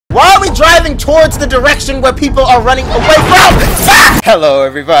Why are we driving towards the direction where people are running away from? Ah! Hello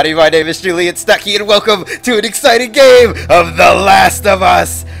everybody, my name is Julian Stuckey and welcome to an exciting game of The Last of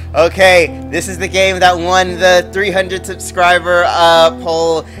Us. Okay, this is the game that won the 300 subscriber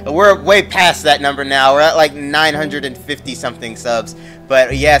poll. We're way past that number now. We're at like 950 something subs.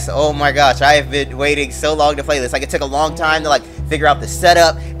 But yes, oh my gosh, I have been waiting so long to play this. Like, it took a long time to like figure out the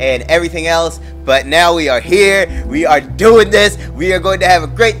setup and everything else. But now we are here. We are doing this. We are going to have a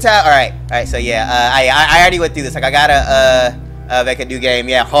great time. All right. So yeah, I already went through this. Like, I gotta make a new game.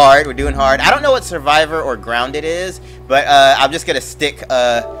 Yeah, hard. We're doing hard. I don't know what Survivor or Grounded is, but I'm just gonna stick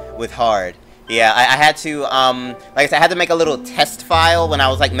with hard. Yeah, I had to, like I said, I had to make a little test file when I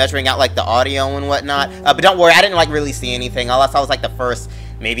was, like, measuring out, like, the audio and whatnot. But don't worry, I didn't, like, really see anything. All I saw was, like, the first,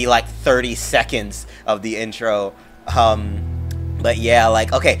 maybe, like, 30 seconds of the intro. But, yeah,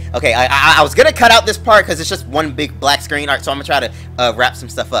 like, okay, I was gonna cut out this part because it's just one big black screen. All right, so I'm gonna try to wrap some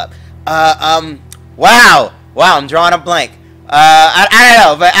stuff up. Wow, I'm drawing a blank.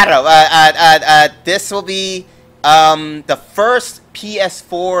 I don't know. This will be, the first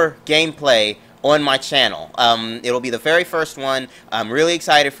PS4 gameplay on my channel. It'll be the very first one. I'm really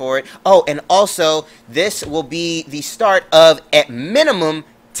excited for it. Oh, and also, this will be the start of, at minimum,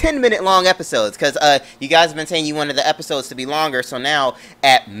 10-minute long episodes, because you guys have been saying you wanted the episodes to be longer, so now,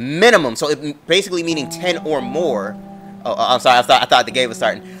 at minimum, so it basically meaning 10 or more. Oh, I'm sorry, I thought the game was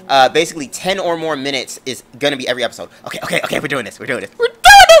starting. Basically, 10 or more minutes is gonna be every episode. Okay, we're doing this.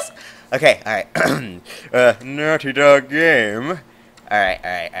 Okay, alright. Naughty Dog game.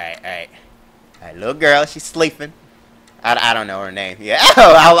 Alright, little girl, she's sleeping. I don't know her name. Yeah,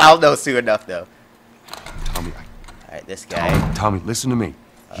 I'll know soon enough, though. Tommy. Alright, this guy. Tommy, listen to me.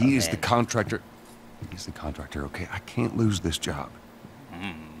 He is man. the contractor. He's the contractor, okay? I can't lose this job.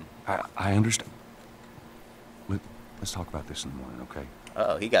 I understand. Let's talk about this in the morning, okay?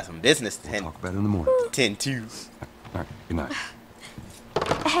 Uh-oh, he got some business to We'll talk about it in the morning. 10-2. Alright, good night.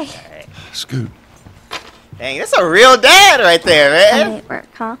 Hey. Alright. Scoot. Dang, that's a real dad right there, man. I'm at work,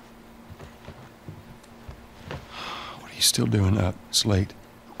 huh? What are you still doing up? It's late.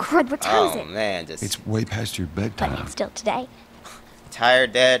 Good, what time is Oh, it? man, just It's way past your bedtime. But it's still today.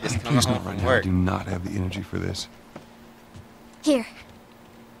 tired dad, just coming Please home not right from now. I work. do not have the energy for this. Here,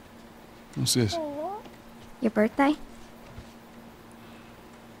 What's this? your birthday.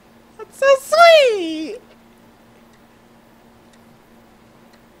 That's so sweet.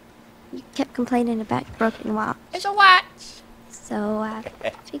 You kept complaining about your broken watch. It's a watch. So I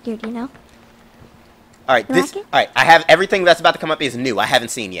figured, you know. All right, You this. like it? All right, I have everything that's about to come up is new. I haven't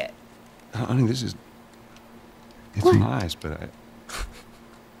seen yet. Honey, this is... It's What? nice, but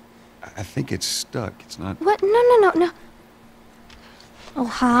I think it's stuck. It's not... What? No. Oh,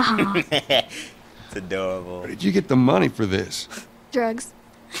 ha ha. It's adorable. Where did you get the money for this? Drugs.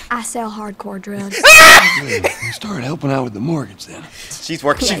 I sell hardcore drugs. Good. You started helping out with the mortgage then. She's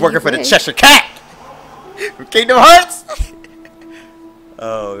working. She's Yeah, working you for the would. Cheshire Cat. From Kingdom Hearts.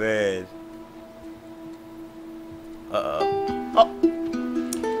 Oh man. Oh.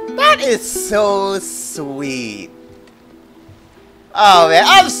 That is so sweet. Oh man,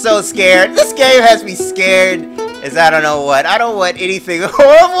 I'm so scared. This game has me scared as I don't know what. I don't want anything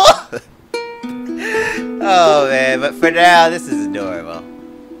horrible. Oh man, but for now, this is adorable.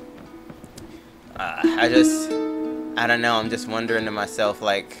 I don't know. I'm just wondering to myself,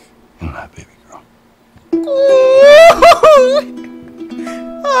 like. Good night, baby girl.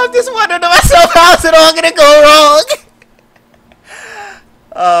 Oh, I'm just wondering to myself, how's it all gonna go wrong?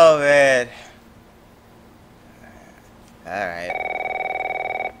 Oh man.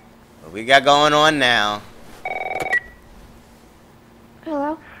 Alright. What we got going on now?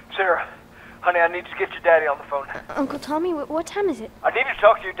 Hello? Sarah, honey, I need to get your daddy on the phone. Uncle Tommy, what time is it? I need to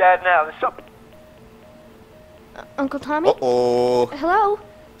talk to your dad now. There's something. Uncle Tommy? Uh-oh. Hello?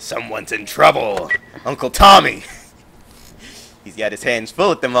 Someone's in trouble. Uncle Tommy. He's got his hands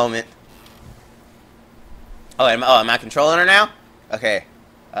full at the moment. Oh, am I controlling her now? Okay.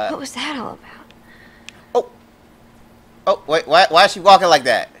 What was that all about? Oh, wait, why is she walking like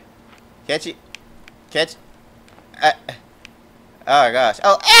that? Catch. Oh my gosh.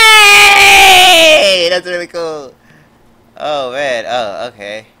 Oh, hey! That's really cool. Oh, man. Oh,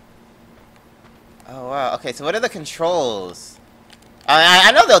 okay. Oh, wow. Okay, so what are the controls?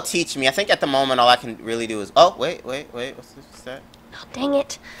 I know they'll teach me. I think at the moment all I can really do is... Oh, wait. What's this? What's that? Oh, dang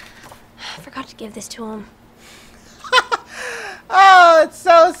it. I forgot to give this to him. Oh, it's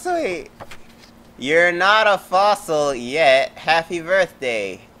so sweet. You're not a fossil yet. Happy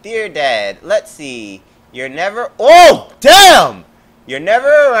birthday. Dear Dad, let's see. You're never... Oh, damn! You're never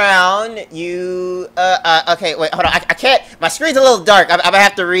around. You, okay, wait, hold on. I can't. My screen's a little dark. I'm gonna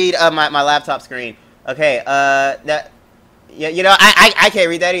have to read my laptop screen. Okay, that, yeah, you know, I can't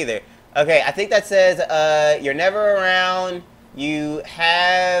read that either. Okay, I think that says, you're never around. You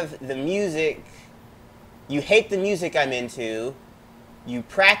have the music. You hate the music I'm into. You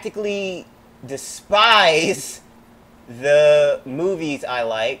practically despise the movies I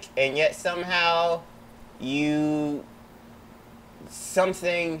like, and yet somehow you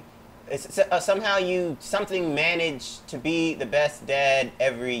something manage to be the best dad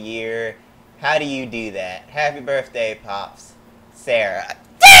every year. How do you do that? Happy birthday, Pops. Sarah.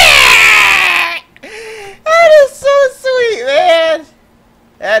 That is so sweet, man.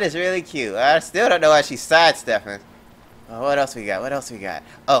 That is really cute. I still don't know why she's sidestepping. Oh, what else we got? What else we got?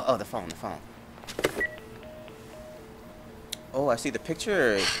 Oh, the phone. Oh, I see the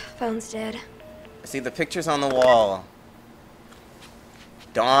pictures. Phone's dead. I see the pictures on the wall.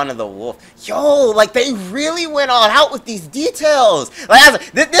 Dawn of the Wolf. Yo, like they really went all out with these details.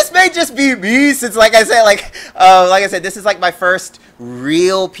 Like this may just be me, since like I said, this is like my first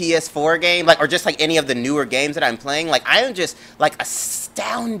real PS4 game, like, or just like any of the newer games that I'm playing. Like I am just like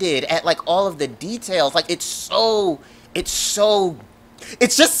astounded at like all of the details. Like it's just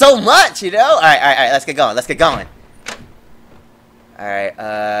so much, you know. All right, let's get going. All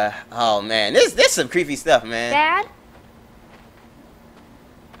right, oh man, this some creepy stuff, man. Dad?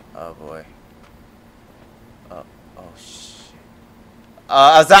 Oh boy. Oh shit.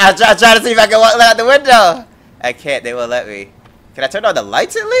 I was trying to see if I can look out the window. I can't. They won't let me. Can I turn on the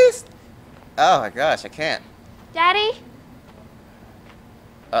lights at least? Oh my gosh, I can't. Daddy?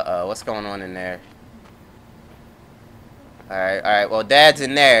 Uh-oh, what's going on in there? All right. Well, Dad's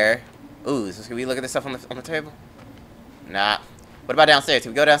in there. Ooh, so can we look at this stuff on the table? Nah. What about downstairs?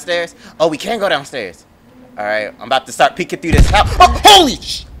 Can we go downstairs? Oh, we can go downstairs. All right, I'm about to start peeking through this house. Oh, holy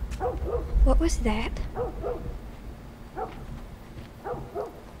sh! What was that?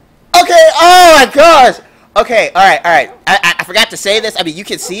 Okay, oh my gosh! Okay, alright. I forgot to say this. I mean, you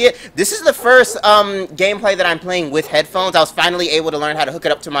can see it. This is the first gameplay that I'm playing with headphones. I was finally able to learn how to hook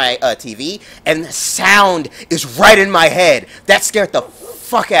it up to my TV, and the sound is right in my head. That scared the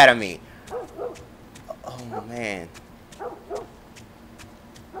fuck out of me. Oh, man.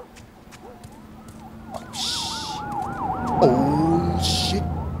 Oh, shit,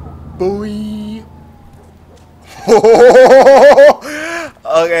 boy.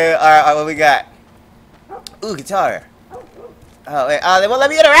 Okay, alright, what we got? Ooh, guitar. Oh, wait, they won't let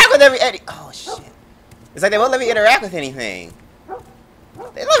me interact with oh, shit. It's like they won't let me interact with anything.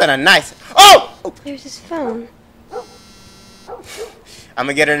 They live in a nice... Oh! There's his phone. I'm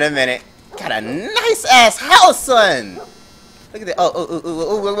gonna get her in a minute. Got a nice-ass house, son! Look at that.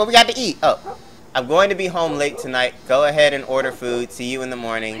 Oh, what we got to eat? Oh. I'm going to be home late tonight. Go ahead and order food. See you in the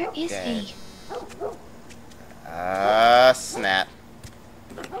morning. Where is he? Snap.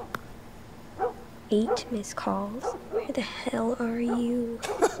 8 missed calls. Where the hell are you?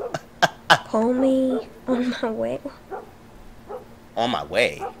 Call me on my way. On my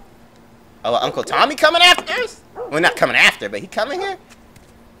way? Oh, Uncle Tommy coming after us? Well, not coming after, but he coming here?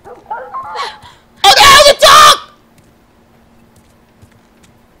 Oh, the hell's a dog!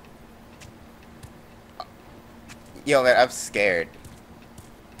 Yo, man, I'm scared.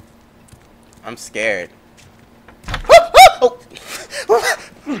 I'm scared. Oh!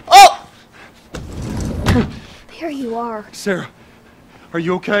 Oh! There you are. Sarah, are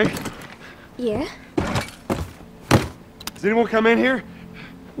you okay? Yeah? Does anyone come in here?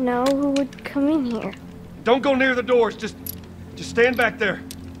 No, who would come in here? Don't go near the doors. Just stand back there.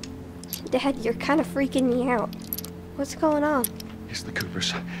 Dad, you're kind of freaking me out. What's going on? It's the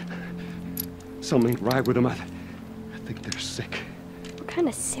Coopers. Something ain't right with them. I think they're sick. What kind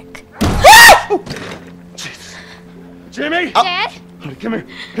of sick? Oh! Jesus. Jimmy! Oh. Dad? Honey, come here.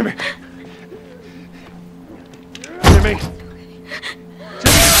 Come here. Jimmy!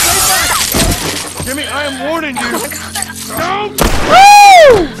 Stay back! Jimmy, I am warning you! Don't!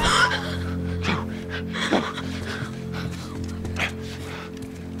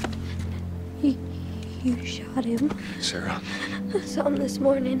 You shot him. Sarah. I saw him this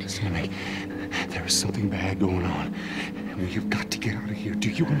morning. Listen to me. There is something bad going on. You've got to get out of here. Do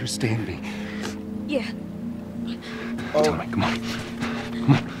you understand me? Yeah. Oh. Tommy, come on.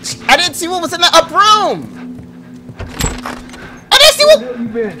 Come on. I didn't see what was in the up room! I didn't see what... Where have you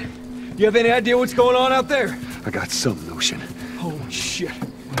been? You have any idea what's going on out there? I got some notion. Holy shit.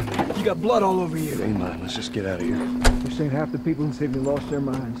 You got blood all over you. It ain't mine. Let's just get out of here. You're saying half the people in Sydney lost their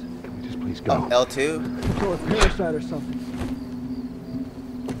minds. Can we just please go? Oh, L2? Some sort of parasite or something.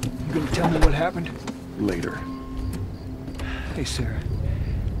 You gonna tell me what happened? Later. Hey, Sarah.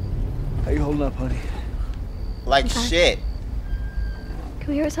 How you holding up, honey? Like Okay. shit. Can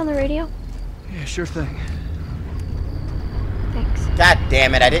we hear us on the radio? Yeah, sure thing. Thanks. God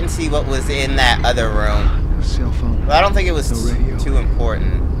damn it, I didn't see what was in that other room. No cell phone. Well, I don't think it was No radio. too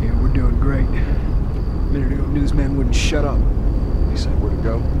important. Yeah, we're doing great. A minute ago, newsman wouldn't shut up. He said where to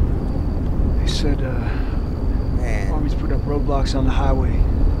go? They said, Man. Army's put up roadblocks on the highway.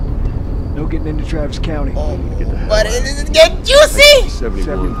 No getting into Travis County. Oh, Get the hell but out. it is getting juicy!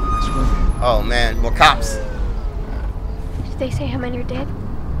 71. That's right. Oh man, more cops. Did they say how many are dead?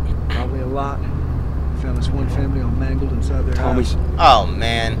 Probably a lot. Found this one family all mangled inside their house. Oh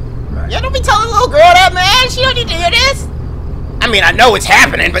man. Right. Yeah, don't be telling the little girl that, man. She don't need to hear this. I mean, I know it's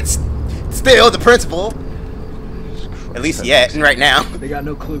happening, but still, the principle. At least yet, and right now. They got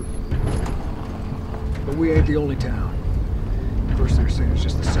no clue. But we ain't the only town. First they're saying it's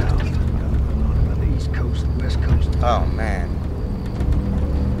just the south. Got nothing going on about the east coast, the west coast. Oh man.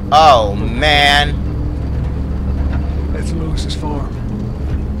 Oh man. That's Lewis's farm.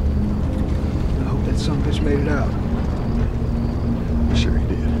 I hope that son of a bitch made it out. Sure he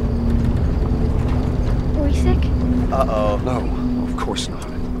did. Were we sick? Uh-oh. No, of course not.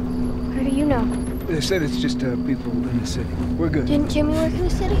 How do you know? They said it's just people in the city. We're good. Didn't Jimmy work in the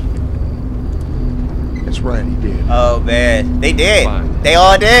city? That's right, he did. Oh man. They did. Fine. They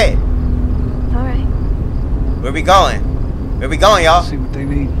all did. Alright. Where we going? Where we going, y'all? See what they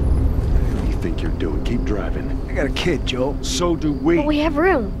need. What do you think you're doing? Keep driving. I got a kid, Joel. So do we. But we have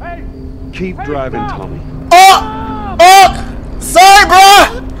room. Keep driving, Tommy. Oh! Oh! Sorry,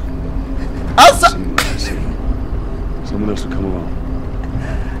 bro! I'm See sorry. what I see. Someone else will come along.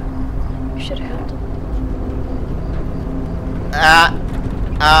 We should have helped him.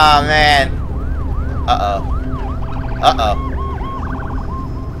 Ah, man. Uh-oh. Uh-oh.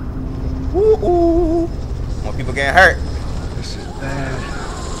 Woo-ooh. More people getting hurt. This is bad.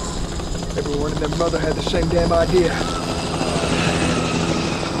 Everyone and their mother had the same damn idea.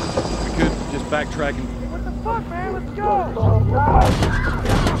 We could just backtrack and...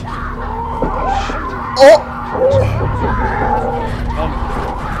 Oh!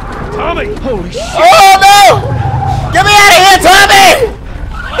 Tommy! Holy shit! Oh, no! Get me out of here, Tommy!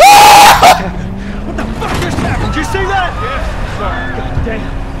 Ah! What the fuck just happened? Did you see that? Yeah. Sorry. God damn.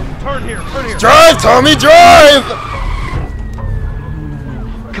 Turn here. Turn here. Drive, Tommy, drive!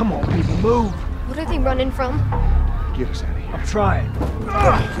 Come on, people, move! What are they running from? Get us out of here. I'm trying.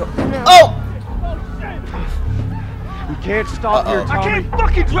 No. Oh! We can't stop here, Tommy. I can't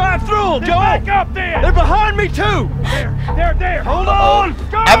fucking drive through them, Joel! Back up there! They're behind me, too! There! Hold on!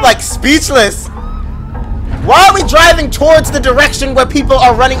 Go! I'm like speechless. Why are we driving towards the direction where people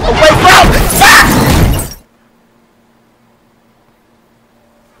are running away from? Fuck!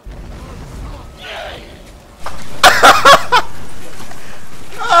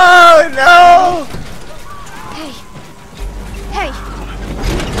 Oh no! Hey! Hey!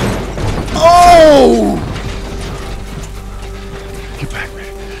 Oh! Get back,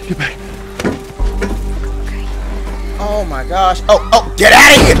 man. Get back. Oh my gosh! Oh! Get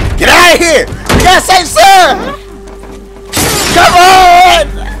out of here! Get out of here! You gotta save Sarah! Come on!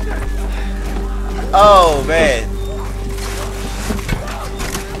 Oh man!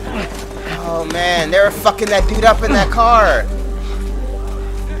 Oh man! They were fucking that dude up in that car.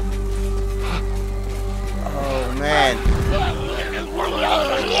 Oh man!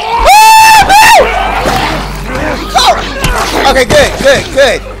 Oh! Okay, good.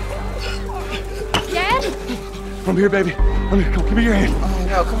 Dad? I'm here, baby. I'm here. Come, give me your hand. Oh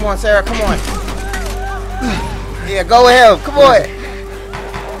no, come on, Sarah, come on. Yeah, go with him, come on.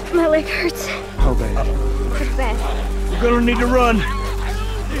 My leg hurts. Oh, baby. Pretty bad. We're gonna need to run.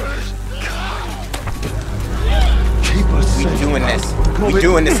 Keep us We safe. doing this. We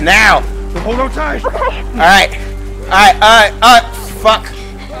doing this now. Hold on tight. Alright. Fuck.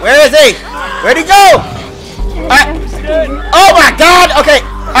 Where is he? Where'd he go? Alright. Oh my god, okay.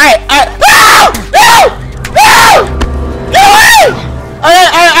 Alright. No! Get away! Alright,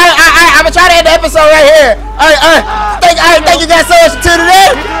 I'm gonna try to end the episode right here. Alright, thank you guys so much for tuning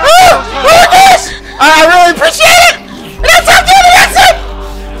in. Oh my gosh! I really appreciate it! And I'll talk to you in the next one!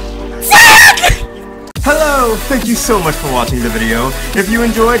 Hello! Thank you so much for watching the video. If you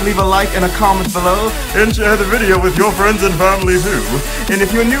enjoyed, leave a like and a comment below, and share the video with your friends and family too. And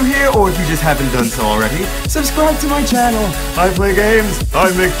if you're new here, or if you just haven't done so already, subscribe to my channel. I play games, I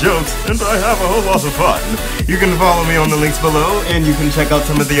make jokes, and I have a whole lot of fun. You can follow me on the links below, and you can check out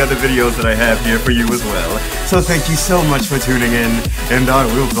some of the other videos that I have here for you as well. So thank you so much for tuning in, and I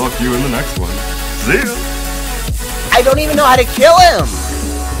will talk to you in the next one. See ya! I don't even know how to kill him!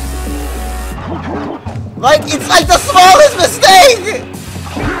 Like, it's like the smallest mistake!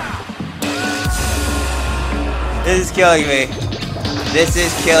 This is killing me. This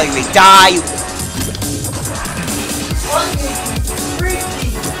is killing me. Die, you fucking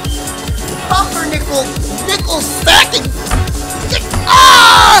freaky pumpernickel nickel stacking.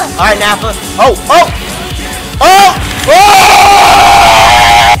 Ah! Alright, Nappa. Oh, oh!